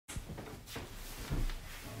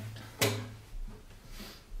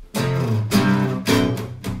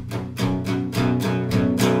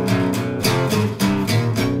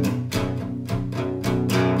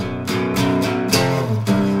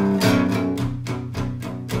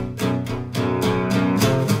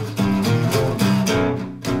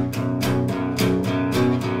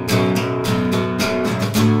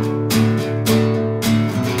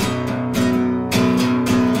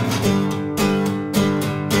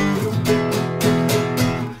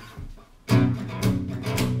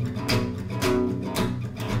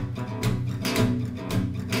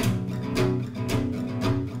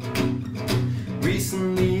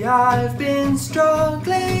I've been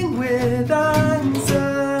struggling with anxiety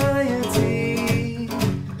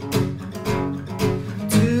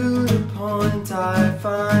to the point I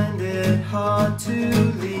find it hard to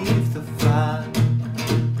leave the flat.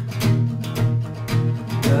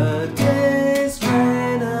 The days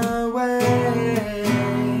drain away,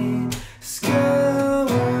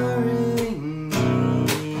 scouring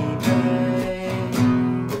eBay,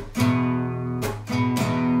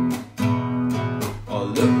 or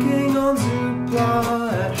looking on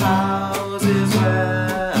Zoopla at houses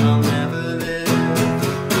where I'll never live.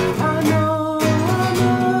 I know I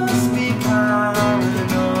must be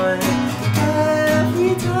paranoid.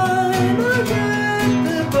 Every time I get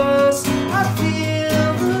the bus, I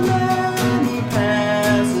feel the many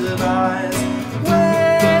pairs of eyes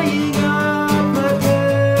weighing up my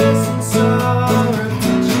person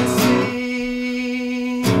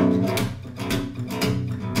surreptitiously.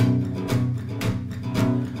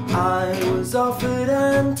 I was offered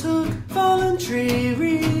and took voluntary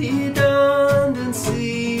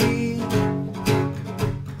redundancy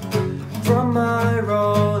from my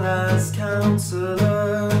role as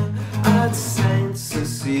counsellor at St.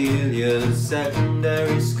 Cecilia's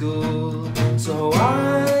Secondary School. So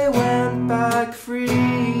I went back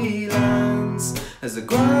freelance as a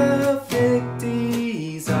graphic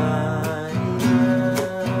designer.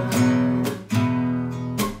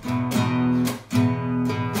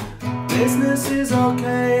 Business is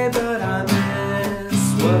okay, but I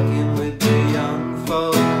miss working with the young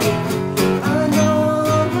folk. I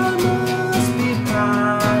know I must be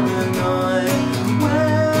paranoid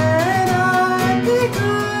when I pick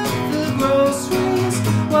up the groceries.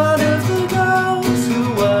 One of the girls who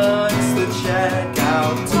works the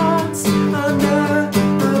checkout talks under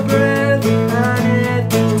her breath,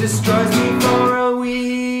 and it destroys me for a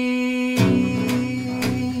week.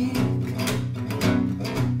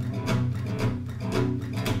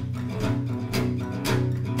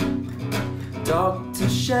 Dr.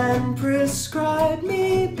 Shen prescribed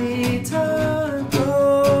me beta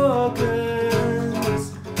blockers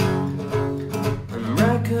and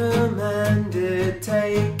recommended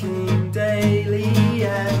taking daily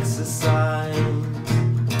exercise.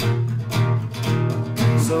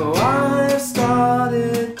 So I've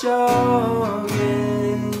started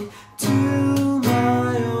jogging to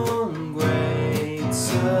my own great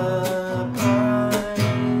surprise.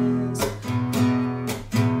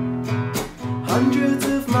 Hundreds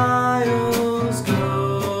of miles going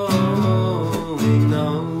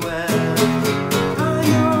nowhere. I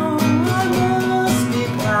know I must be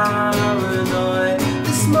paranoid.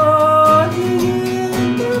 This morning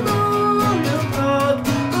in the Royal Park,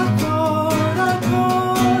 I thought I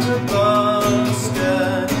caught a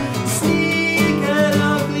busker. Sneak and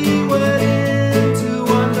ugly went into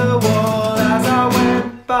Wonderwall as I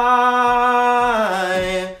went by.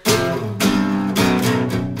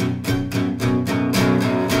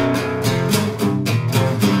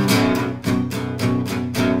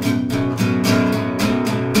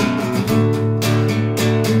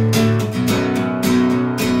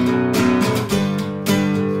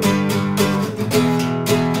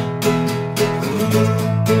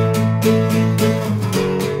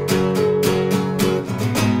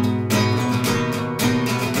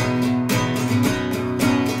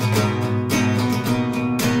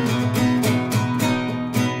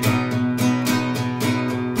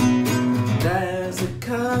 There's a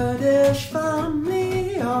Kurdish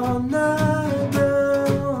family on that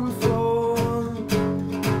ground floor.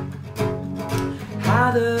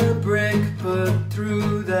 Had a brick put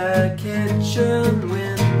through their kitchen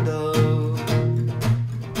window.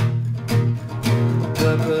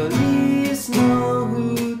 The police know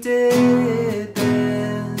who did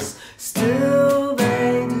this, still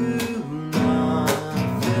they do nothing.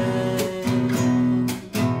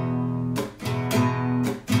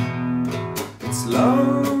 It's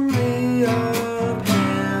lonely up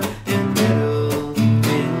here in Middle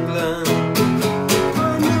England. I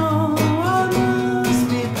know I must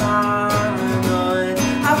be paranoid.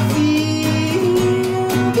 I feel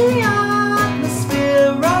the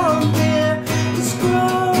atmosphere around here is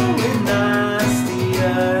growing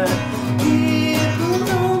nastier. People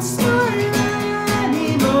don't smile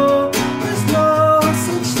anymore. There's no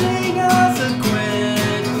such thing as a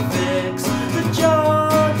quick fix. The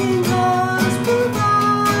jogging has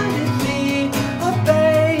provided me a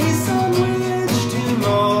base on which to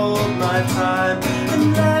mold my time and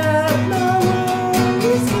let my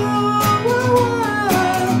worries go a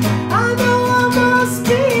while. I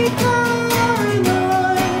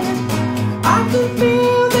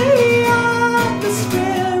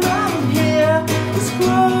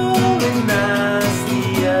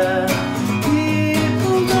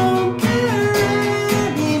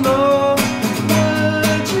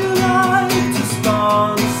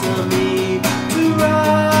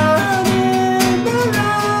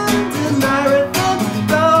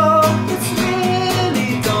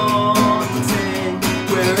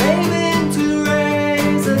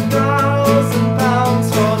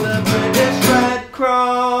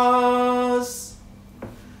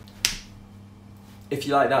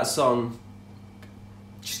you like that song,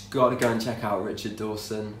 just got to go and check out Richard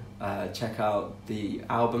Dawson. Check out the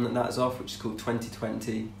album that's off, which is called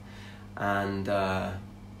 2020, and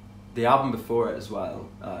the album before it as well,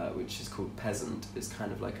 which is called Peasant, is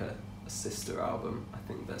kind of like a sister album. I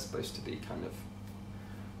think they're supposed to be kind of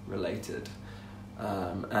related.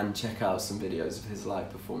 And check out some videos of his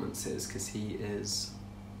live performances, because he is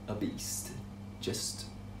a beast. Just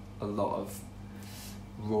a lot of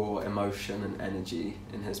raw emotion and energy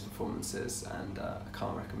in his performances, and I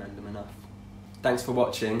can't recommend him enough. Thanks for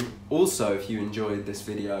watching. Also, if you enjoyed this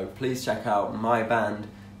video, please check out my band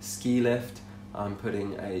Ski Lift. I'm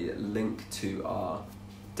putting a link to our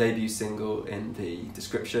debut single in the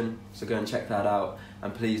description, so go and check that out,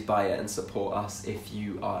 and please buy it and support us if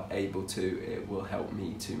you are able to. It will help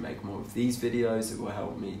me to make more of these videos, it will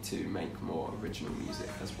help me to make more original music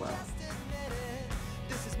as well.